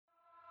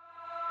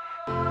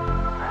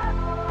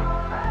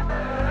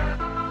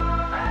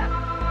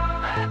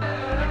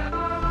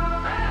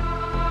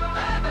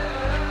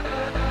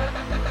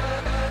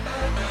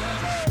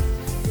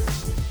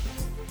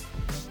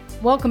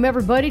Welcome,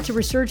 everybody, to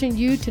Resurgent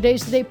You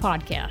Today's the Day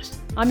podcast.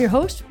 I'm your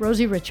host,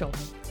 Rosi.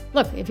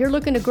 Look, if you're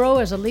looking to grow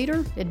as a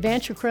leader,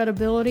 advance your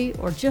credibility,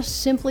 or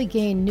just simply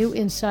gain new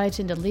insights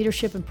into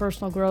leadership and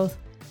personal growth,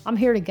 I'm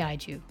here to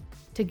guide you.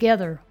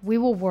 Together, we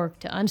will work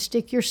to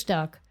unstick your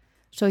stuck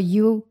so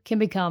you can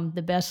become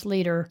the best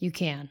leader you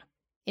can.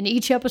 In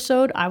each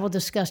episode, I will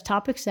discuss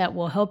topics that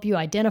will help you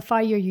identify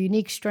your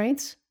unique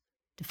strengths,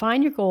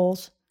 define your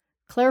goals,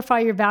 clarify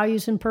your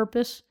values and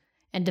purpose,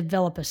 and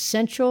develop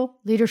essential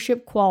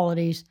leadership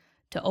qualities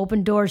to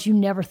open doors you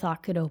never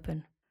thought could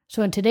open.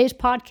 So in today's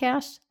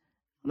podcast,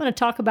 I'm going to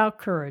talk about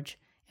courage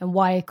and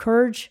why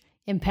courage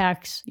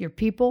impacts your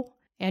people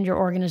and your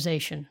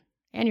organization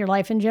and your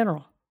life in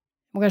general.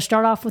 We're going to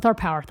start off with our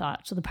power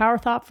thought. So the power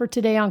thought for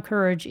today on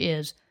courage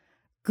is,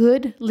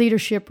 good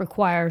leadership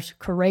requires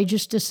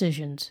courageous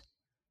decisions,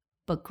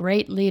 but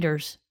great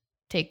leaders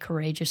take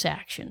courageous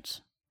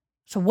actions.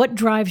 So what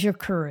drives your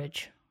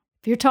courage?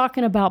 If you're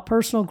talking about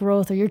personal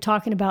growth or you're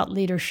talking about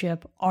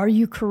leadership, are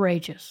you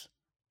courageous?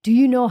 Do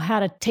you know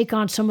how to take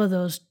on some of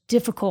those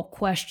difficult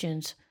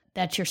questions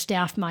that your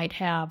staff might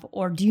have?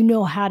 Or do you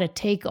know how to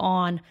take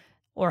on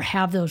or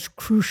have those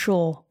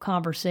crucial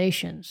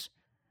conversations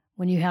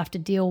when you have to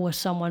deal with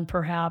someone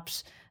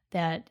perhaps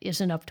that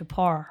isn't up to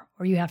par,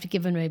 or you have to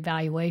give them an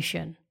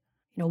evaluation?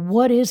 You know,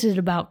 what is it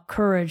about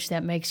courage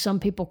that makes some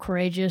people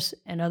courageous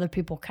and other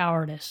people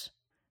cowardice?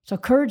 So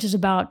courage is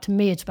about, to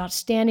me, it's about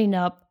standing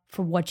up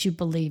for what you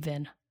believe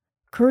in.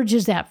 Courage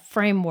is that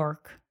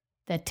framework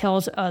that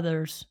tells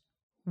others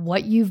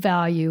what you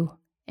value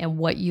and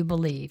what you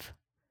believe.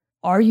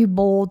 Are you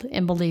bold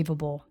and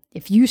believable?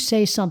 If you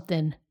say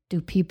something, do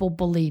people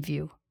believe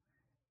you?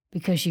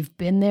 Because you've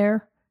been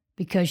there,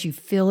 because you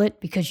feel it,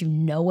 because you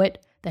know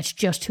it, that's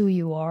just who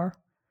you are?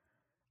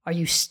 Are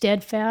you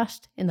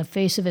steadfast in the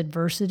face of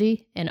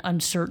adversity and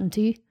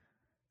uncertainty?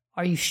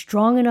 Are you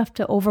strong enough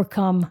to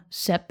overcome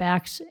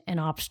setbacks and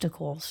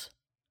obstacles?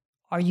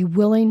 Are you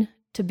willing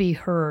to be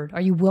heard?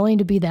 Are you willing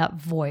to be that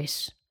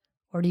voice?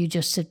 Or do you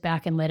just sit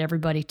back and let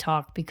everybody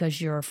talk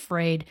because you're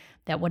afraid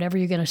that whatever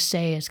you're going to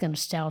say is going to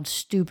sound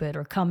stupid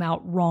or come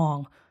out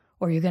wrong,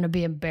 or you're going to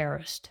be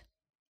embarrassed?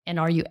 And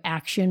are you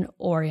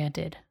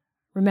action-oriented?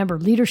 Remember,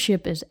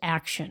 leadership is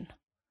action.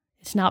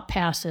 It's not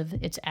passive,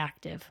 it's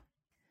active.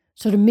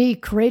 So to me,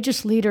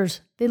 courageous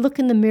leaders, they look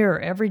in the mirror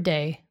every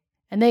day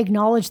and they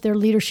acknowledge their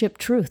leadership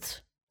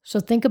truths. So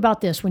think about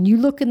this. When you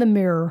look in the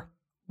mirror,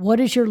 what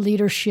is your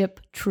leadership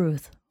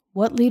truth?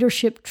 What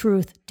leadership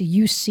truth do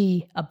you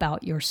see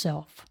about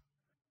yourself?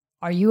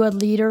 Are you a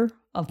leader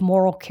of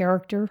moral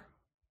character?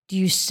 Do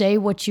you say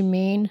what you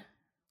mean?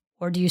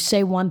 Or do you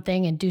say one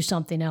thing and do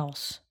something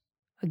else?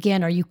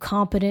 Again, are you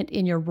competent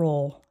in your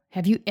role?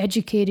 Have you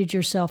educated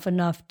yourself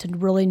enough to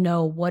really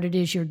know what it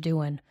is you're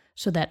doing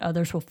so that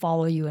others will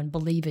follow you and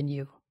believe in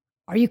you?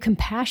 Are you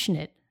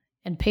compassionate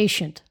and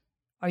patient?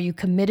 Are you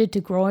committed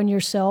to growing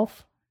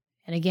yourself?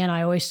 And again,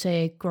 I always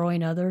say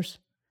growing others.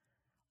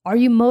 Are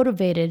you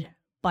motivated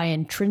by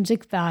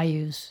intrinsic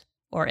values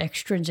or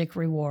extrinsic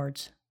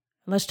rewards?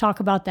 Let's talk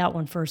about that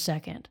one for a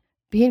second.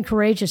 Being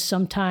courageous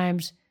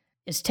sometimes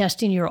is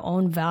testing your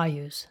own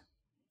values.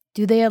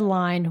 Do they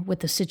align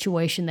with the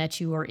situation that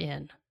you are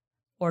in?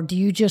 Or do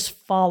you just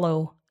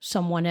follow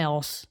someone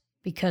else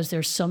because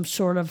there's some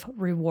sort of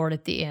reward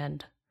at the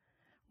end?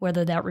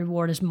 Whether that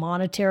reward is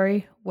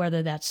monetary,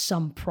 whether that's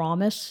some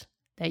promise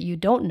that you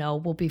don't know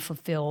will be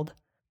fulfilled,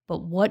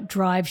 but what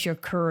drives your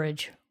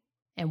courage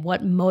and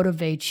what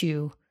motivates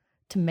you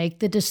to make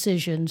the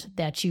decisions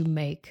that you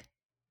make?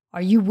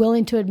 Are you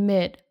willing to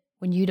admit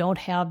when you don't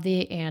have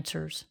the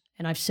answers?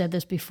 And I've said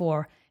this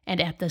before,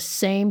 and at the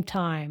same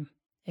time,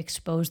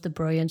 expose the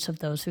brilliance of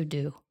those who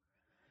do.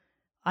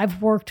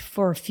 I've worked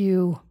for a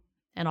few,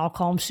 and I'll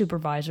call them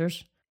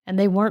supervisors, and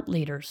they weren't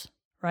leaders,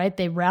 right?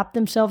 They wrapped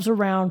themselves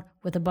around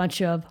with a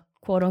bunch of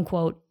quote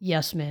unquote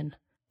yes men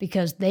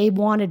because they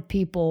wanted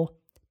people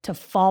to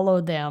follow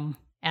them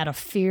out of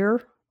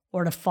fear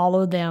or to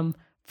follow them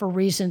for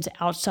reasons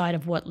outside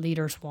of what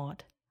leaders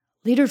want.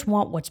 Leaders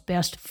want what's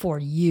best for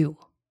you.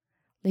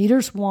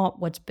 Leaders want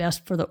what's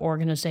best for the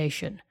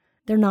organization.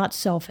 They're not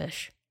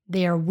selfish.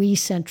 They are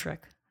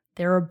we-centric.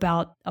 They're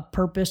about a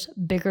purpose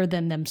bigger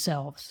than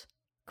themselves.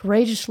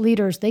 Courageous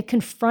leaders, they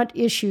confront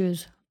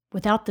issues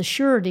without the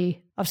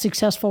surety of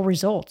successful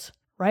results,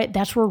 right?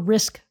 That's where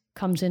risk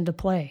comes into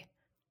play.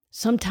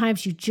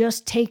 Sometimes you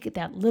just take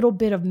that little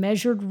bit of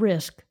measured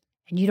risk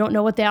and you don't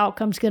know what the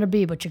outcome's going to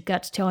be, but your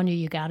gut's telling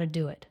you got to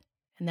do it.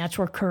 And that's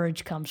where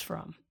courage comes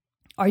from.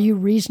 Are you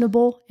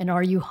reasonable and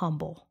are you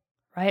humble,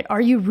 right?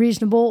 Are you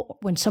reasonable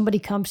when somebody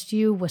comes to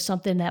you with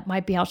something that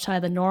might be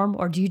outside the norm,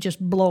 or do you just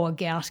blow a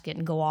gasket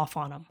and go off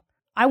on them?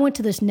 I went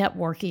to this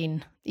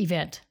networking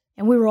event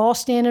and we were all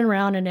standing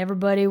around and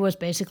everybody was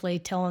basically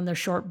telling their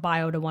short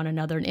bio to one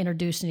another and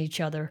introducing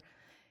each other.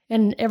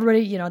 And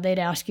everybody, they'd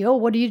ask you, oh,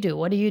 what do you do?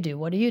 What do you do?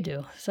 What do you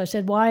do? So I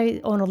said, well, I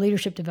own a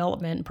leadership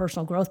development and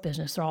personal growth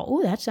business. They're all,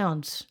 oh, that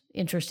sounds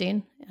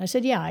interesting. I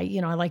said, yeah,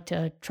 I like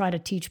to try to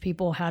teach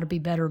people how to be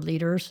better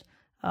leaders,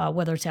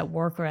 whether it's at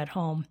work or at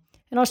home.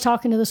 And I was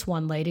talking to this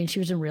one lady, and she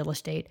was in real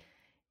estate.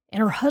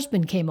 And her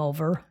husband came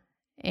over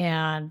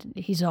and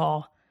he's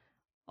all,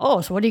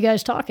 "Oh, so what are you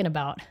guys talking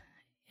about?"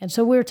 And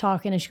so we were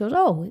talking and she goes,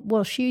 "Oh,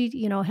 well, she,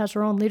 has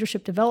her own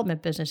leadership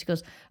development business." He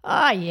goes,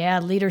 "Yeah,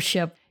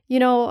 leadership.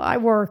 I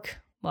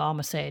work," well, I'm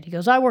going to say it. He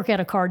goes, "I work at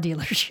a car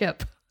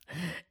dealership."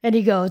 And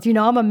he goes,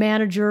 "I'm a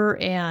manager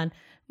and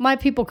my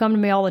people come to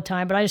me all the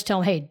time, but I just tell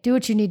them, hey, do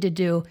what you need to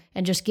do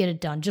and just get it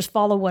done. Just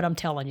follow what I'm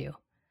telling you."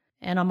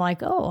 And I'm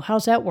like, "Oh,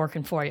 how's that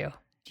working for you?"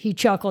 He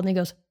chuckled and he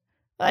goes,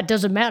 "It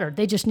doesn't matter.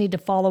 They just need to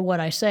follow what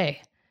I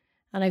say."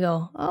 And I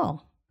go,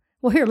 "Oh,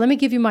 well, here, let me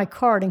give you my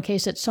card in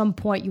case at some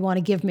point you want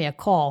to give me a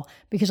call,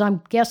 because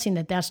I'm guessing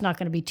that that's not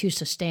going to be too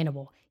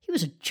sustainable." He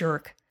was a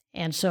jerk.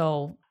 And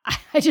so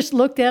I just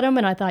looked at him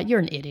and I thought, "You're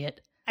an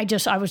idiot."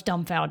 I was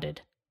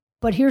dumbfounded.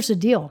 But here's the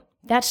deal.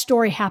 That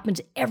story happens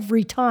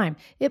every time.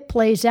 It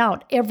plays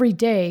out every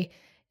day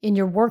in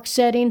your work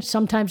setting,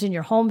 sometimes in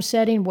your home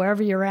setting,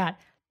 wherever you're at.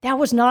 That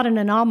was not an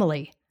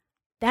anomaly.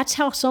 That's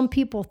how some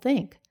people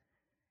think.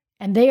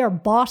 And they are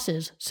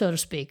bosses, so to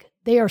speak.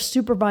 They are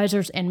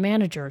supervisors and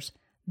managers.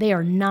 They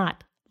are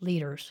not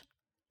leaders.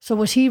 So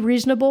was he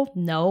reasonable?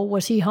 No.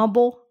 Was he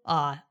humble?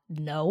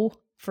 No,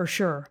 for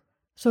sure.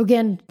 So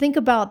again, think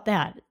about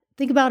that.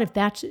 Think about if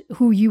that's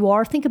who you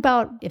are. Think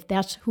about if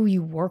that's who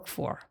you work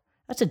for.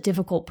 That's a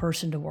difficult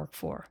person to work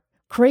for.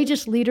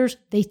 Courageous leaders,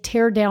 they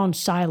tear down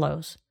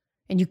silos.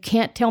 And you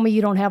can't tell me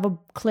you don't have a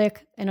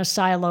clique and a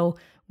silo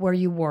where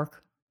you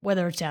work,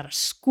 whether it's at a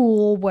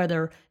school,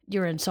 whether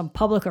you're in some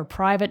public or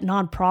private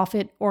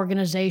nonprofit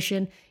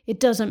organization. It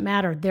doesn't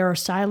matter. There are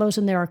silos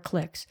and there are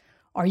cliques.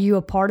 Are you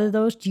a part of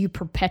those? Do you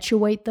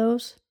perpetuate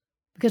those?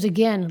 Because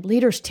again,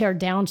 leaders tear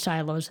down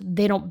silos.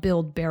 They don't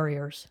build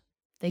barriers.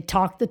 They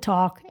talk the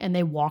talk and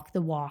they walk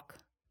the walk.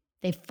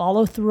 They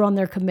follow through on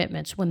their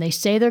commitments. When they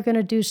say they're going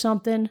to do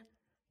something,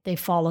 they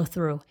follow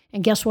through.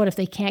 And guess what? If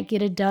they can't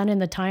get it done in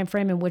the time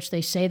frame in which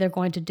they say they're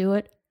going to do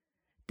it,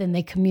 then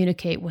they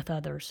communicate with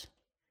others.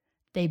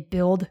 They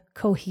build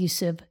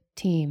cohesive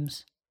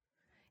teams.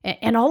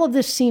 And all of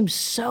this seems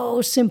so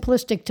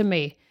simplistic to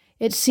me.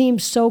 It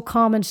seems so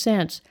common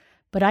sense.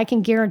 But I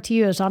can guarantee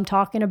you, as I'm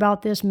talking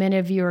about this, many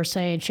of you are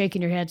saying,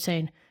 shaking your head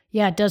saying,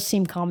 "Yeah, it does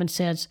seem common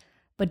sense.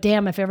 But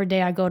damn, if every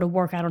day I go to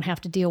work, I don't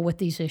have to deal with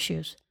these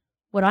issues."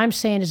 What I'm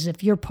saying is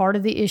if you're part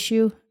of the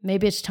issue,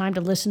 maybe it's time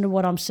to listen to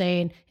what I'm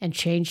saying and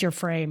change your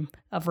frame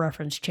of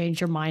reference,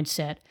 change your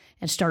mindset,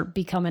 and start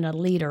becoming a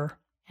leader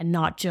and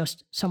not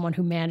just someone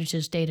who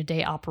manages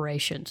day-to-day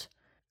operations.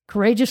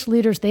 Courageous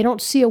leaders, they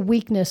don't see a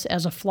weakness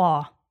as a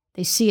flaw.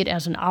 They see it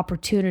as an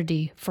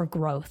opportunity for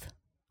growth.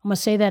 I'm going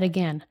to say that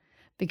again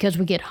because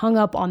we get hung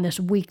up on this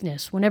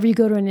weakness. Whenever you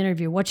go to an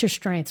interview, what's your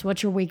strengths?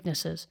 What's your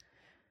weaknesses?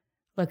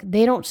 Look,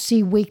 they don't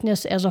see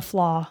weakness as a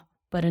flaw,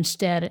 but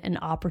instead an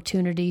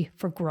opportunity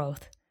for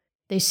growth.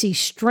 They see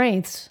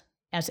strengths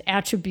as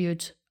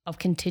attributes of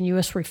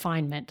continuous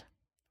refinement,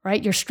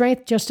 right? Your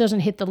strength just doesn't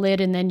hit the lid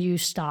and then you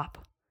stop.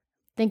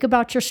 Think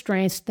about your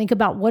strengths. Think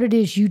about what it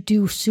is you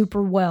do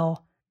super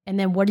well. And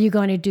then what are you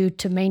going to do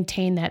to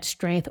maintain that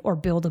strength or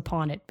build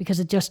upon it? Because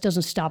it just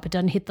doesn't stop. It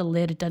doesn't hit the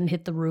lid. It doesn't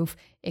hit the roof.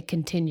 It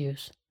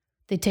continues.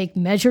 They take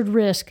measured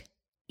risk,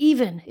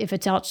 even if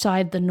it's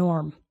outside the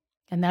norm.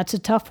 And that's a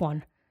tough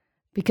one.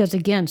 Because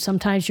again,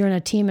 sometimes you're in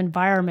a team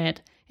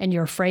environment and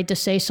you're afraid to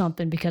say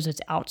something because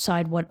it's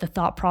outside what the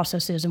thought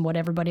process is and what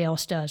everybody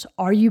else does.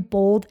 Are you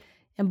bold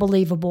and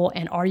believable?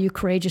 And are you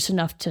courageous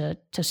enough to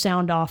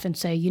sound off and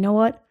say, "You know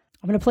what?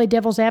 I'm going to play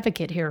devil's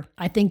advocate here.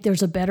 I think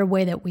there's a better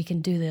way that we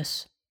can do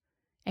this."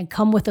 And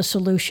come with a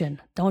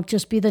solution. Don't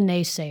just be the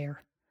naysayer.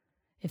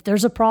 If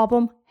there's a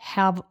problem,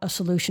 have a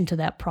solution to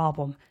that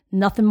problem.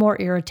 Nothing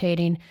more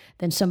irritating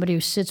than somebody who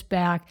sits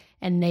back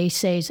and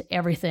naysays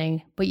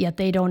everything, but yet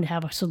they don't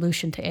have a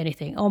solution to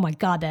anything. Oh my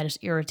God, that is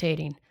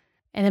irritating.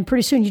 And then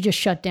pretty soon you just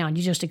shut down.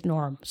 You just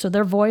ignore them. So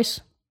their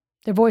voice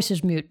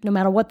is mute. No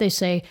matter what they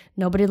say,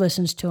 nobody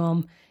listens to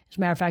them. As a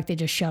matter of fact, they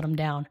just shut them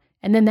down.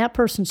 And then that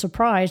person's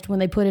surprised when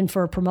they put in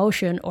for a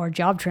promotion or a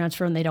job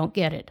transfer and they don't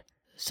get it.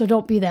 So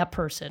don't be that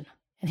person.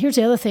 And here's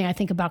the other thing I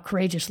think about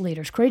courageous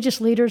leaders.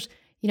 Courageous leaders,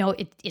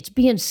 it's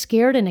being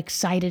scared and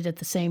excited at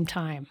the same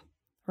time,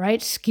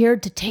 right?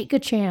 Scared to take a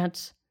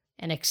chance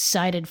and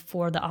excited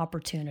for the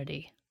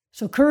opportunity.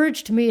 So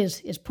courage to me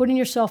is putting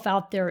yourself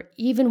out there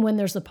even when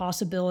there's the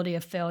possibility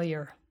of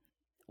failure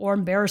or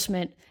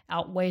embarrassment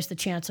outweighs the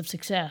chance of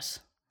success,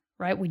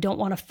 right? We don't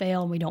want to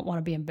fail and we don't want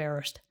to be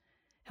embarrassed.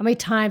 How many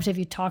times have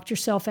you talked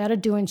yourself out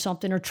of doing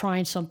something or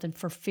trying something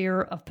for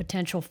fear of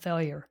potential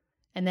failure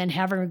and then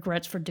having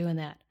regrets for doing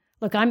that?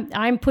 Look,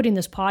 I'm putting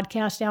this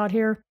podcast out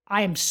here.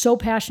 I am so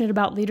passionate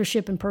about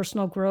leadership and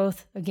personal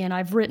growth. Again,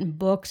 I've written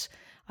books.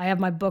 I have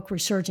my book,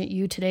 Resurgent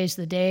You, Today's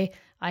the Day.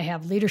 I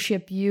have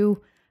Leadership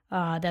You,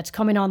 that's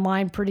coming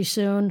online pretty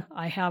soon.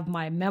 I have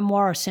my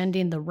memoir,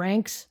 Ascending the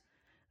Ranks,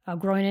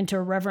 Growing into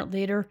a Reverent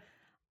Leader.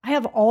 I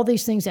have all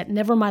these things that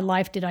never in my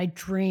life did I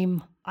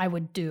dream I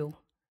would do,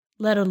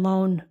 let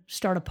alone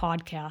start a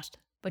podcast.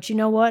 But you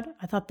know what?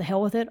 I thought the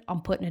hell with it.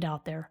 I'm putting it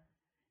out there.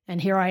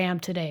 And here I am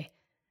today.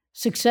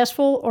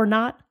 Successful or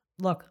not,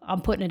 look, I'm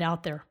putting it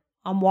out there.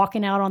 I'm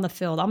walking out on the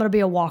field. I'm going to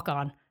be a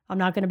walk-on. I'm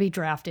not going to be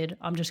drafted.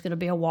 I'm just going to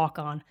be a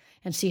walk-on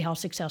and see how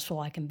successful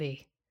I can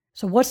be.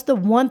 So what's the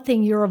one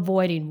thing you're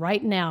avoiding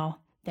right now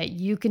that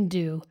you can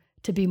do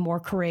to be more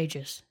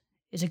courageous?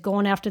 Is it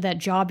going after that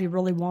job you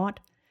really want?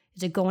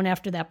 Is it going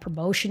after that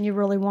promotion you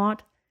really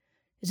want?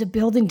 Is it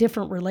building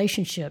different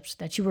relationships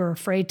that you were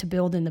afraid to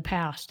build in the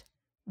past?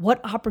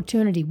 What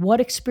opportunity, what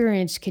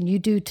experience can you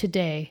do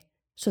today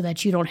so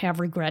that you don't have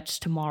regrets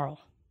tomorrow?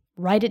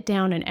 Write it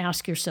down and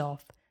ask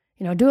yourself,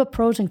 do a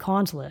pros and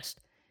cons list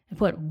and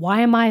put,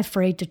 why am I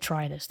afraid to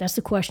try this? That's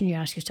the question you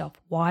ask yourself.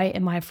 Why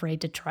am I afraid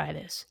to try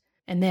this?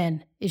 And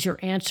then, is your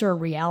answer a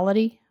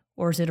reality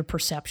or is it a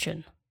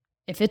perception?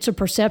 If it's a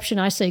perception,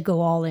 I say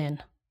go all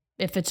in.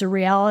 If it's a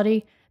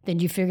reality, then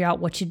you figure out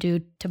what you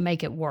do to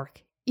make it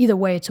work. Either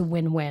way, it's a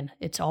win-win.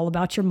 It's all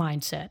about your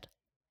mindset.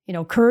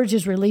 Courage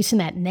is releasing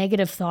that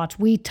negative thoughts.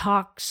 We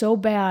talk so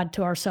bad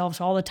to ourselves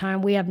all the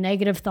time. We have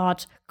negative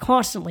thoughts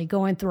constantly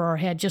going through our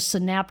head, just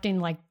synapting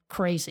like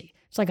crazy.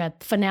 It's like a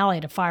finale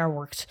to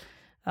fireworks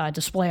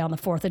display on the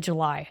 4th of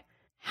July.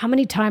 How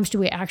many times do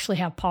we actually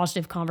have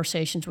positive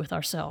conversations with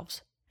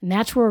ourselves? And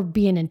that's where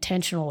being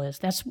intentional is.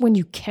 That's when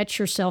you catch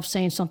yourself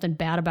saying something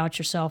bad about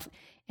yourself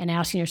and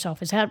asking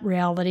yourself, is that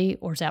reality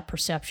or is that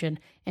perception?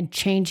 And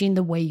changing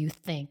the way you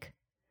think.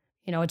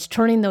 It's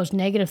turning those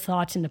negative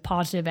thoughts into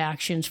positive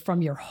actions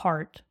from your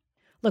heart.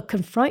 Look,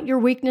 confront your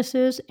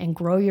weaknesses and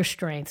grow your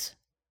strengths.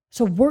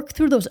 So work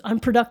through those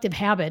unproductive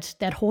habits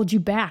that hold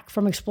you back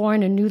from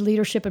exploring a new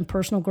leadership and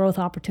personal growth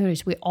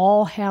opportunities. We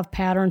all have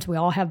patterns. We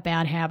all have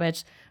bad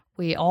habits.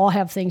 We all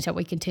have things that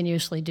we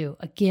continuously do.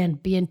 Again,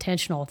 be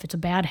intentional. If it's a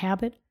bad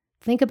habit,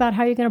 think about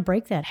how you're going to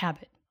break that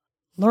habit.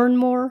 Learn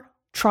more,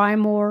 try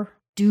more,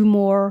 do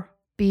more,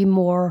 be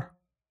more,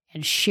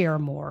 and share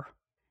more.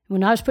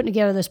 When I was putting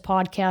together this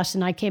podcast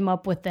and I came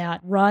up with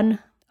that run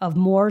of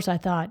mores, I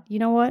thought, you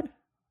know what?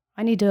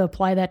 I need to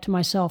apply that to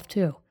myself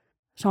too.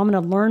 So I'm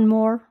going to learn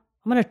more.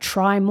 I'm going to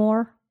try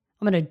more.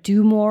 I'm going to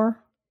do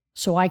more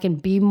so I can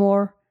be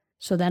more,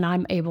 so then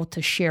I'm able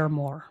to share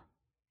more.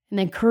 And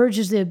then courage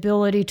is the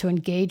ability to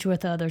engage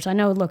with others. I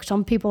know, look,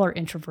 some people are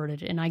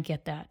introverted, and I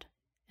get that.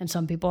 And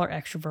some people are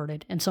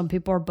extroverted, and some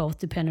people are both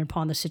dependent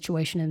upon the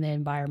situation and the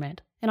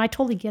environment. And I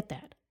totally get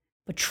that.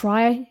 But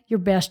try your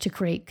best to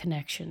create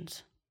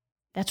connections.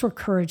 That's where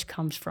courage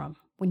comes from.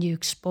 When you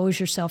expose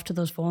yourself to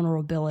those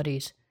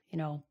vulnerabilities,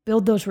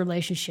 build those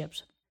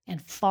relationships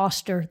and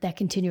foster that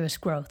continuous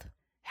growth.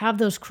 Have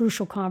those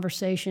crucial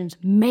conversations.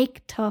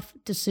 Make tough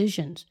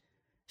decisions.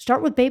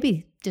 Start with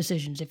baby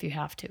decisions if you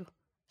have to.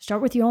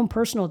 Start with your own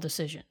personal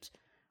decisions.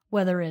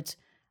 Whether it's,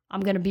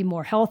 I'm going to be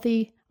more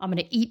healthy, I'm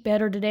going to eat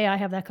better today. I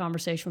have that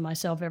conversation with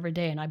myself every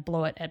day and I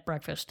blow it at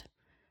breakfast.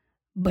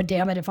 But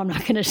damn it if I'm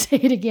not going to say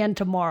it again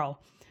tomorrow.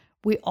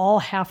 We all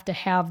have to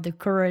have the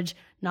courage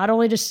not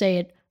only to say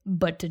it,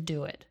 but to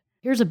do it.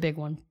 Here's a big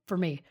one for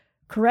me.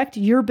 Correct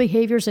your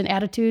behaviors and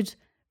attitudes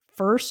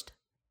first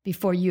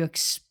before you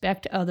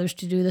expect others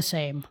to do the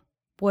same.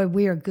 Boy,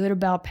 we are good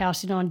about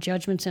passing on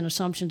judgments and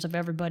assumptions of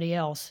everybody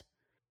else.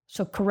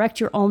 So correct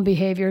your own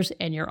behaviors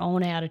and your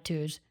own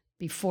attitudes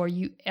before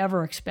you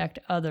ever expect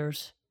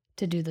others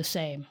to do the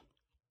same.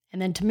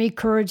 And then to me,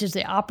 courage is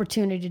the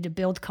opportunity to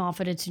build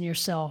confidence in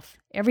yourself.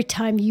 Every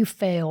time you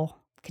fail,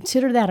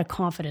 consider that a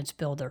confidence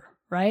builder,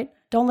 right?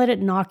 Don't let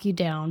it knock you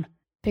down.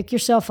 Pick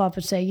yourself up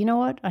and say, you know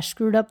what? I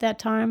screwed up that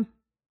time,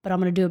 but I'm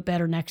going to do it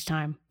better next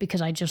time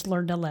because I just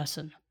learned a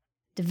lesson.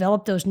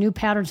 Develop those new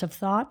patterns of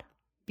thought,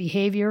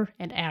 behavior,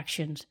 and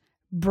actions.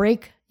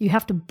 You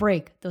have to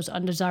break those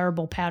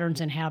undesirable patterns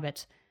and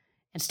habits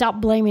and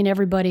stop blaming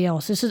everybody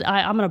else.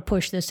 I'm going to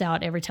push this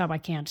out every time I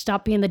can.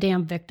 Stop being the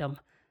damn victim.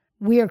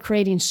 We are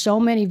creating so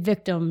many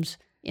victims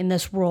in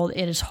this world,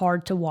 it is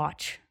hard to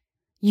watch.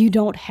 You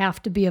don't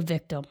have to be a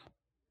victim,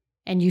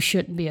 and you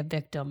shouldn't be a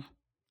victim.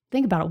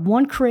 Think about it.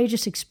 One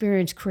courageous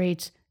experience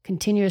creates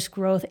continuous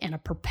growth and a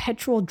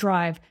perpetual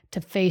drive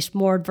to face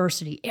more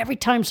adversity. Every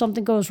time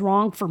something goes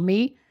wrong for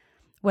me,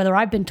 whether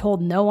I've been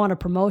told no on a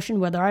promotion,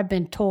 whether I've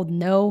been told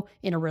no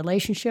in a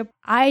relationship,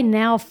 I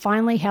now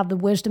finally have the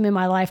wisdom in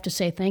my life to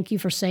say thank you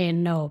for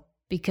saying no,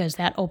 because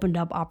that opened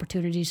up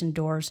opportunities and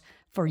doors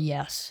for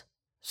yes.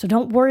 So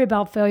don't worry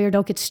about failure.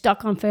 Don't get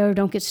stuck on failure.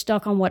 Don't get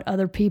stuck on what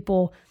other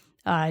people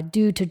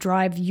do to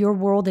drive your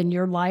world and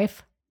your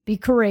life. Be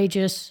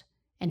courageous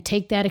and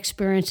take that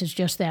experience as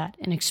just that,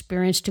 an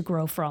experience to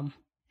grow from.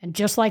 And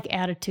just like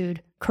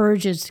attitude,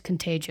 courage is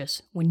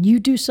contagious. When you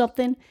do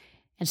something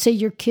and say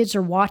your kids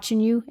are watching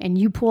you and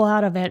you pull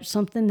out of it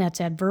something that's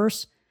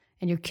adverse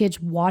and your kids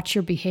watch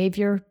your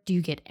behavior, do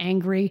you get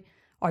angry?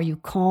 Are you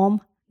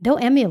calm? They'll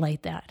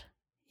emulate that.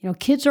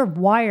 Kids are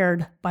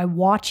wired by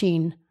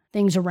watching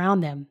things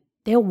around them.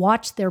 They'll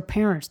watch their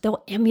parents.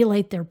 They'll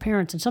emulate their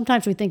parents. And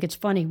sometimes we think it's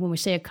funny when we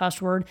say a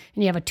cuss word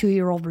and you have a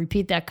 2-year-old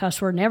repeat that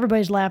cuss word and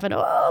everybody's laughing.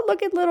 Oh,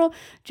 look at little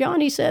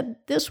Johnny said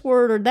this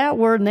word or that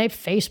word, and they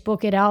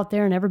Facebook it out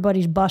there and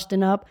everybody's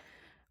busting up.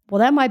 Well,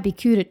 that might be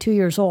cute at 2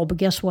 years old, but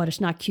guess what?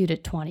 It's not cute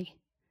at 20.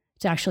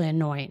 It's actually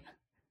annoying.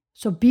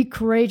 So be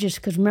courageous,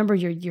 because remember,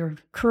 your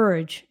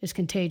courage is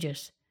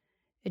contagious.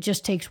 It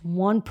just takes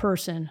one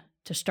person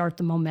to start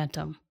the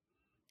momentum.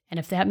 And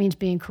if that means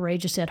being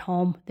courageous at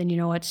home, then you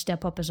know what?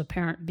 Step up as a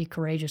parent and be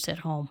courageous at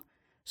home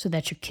so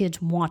that your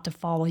kids want to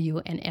follow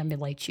you and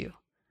emulate you.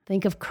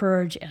 Think of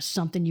courage as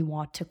something you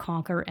want to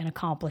conquer and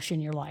accomplish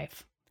in your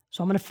life.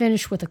 So I'm going to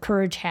finish with a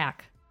courage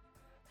hack.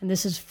 And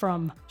this is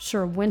from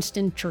Sir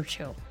Winston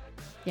Churchill.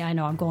 Yeah, I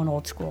know, I'm going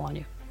old school on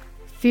you.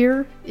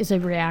 Fear is a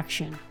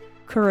reaction.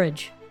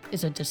 Courage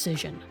is a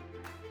decision.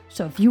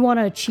 So if you want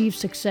to achieve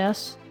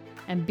success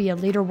and be a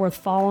leader worth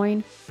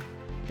following,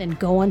 then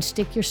go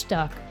unstick your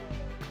stuck.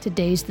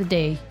 Today's the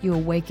day you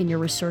awaken your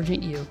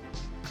resurgent you.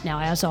 Now,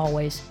 as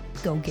always,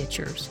 go get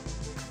yours.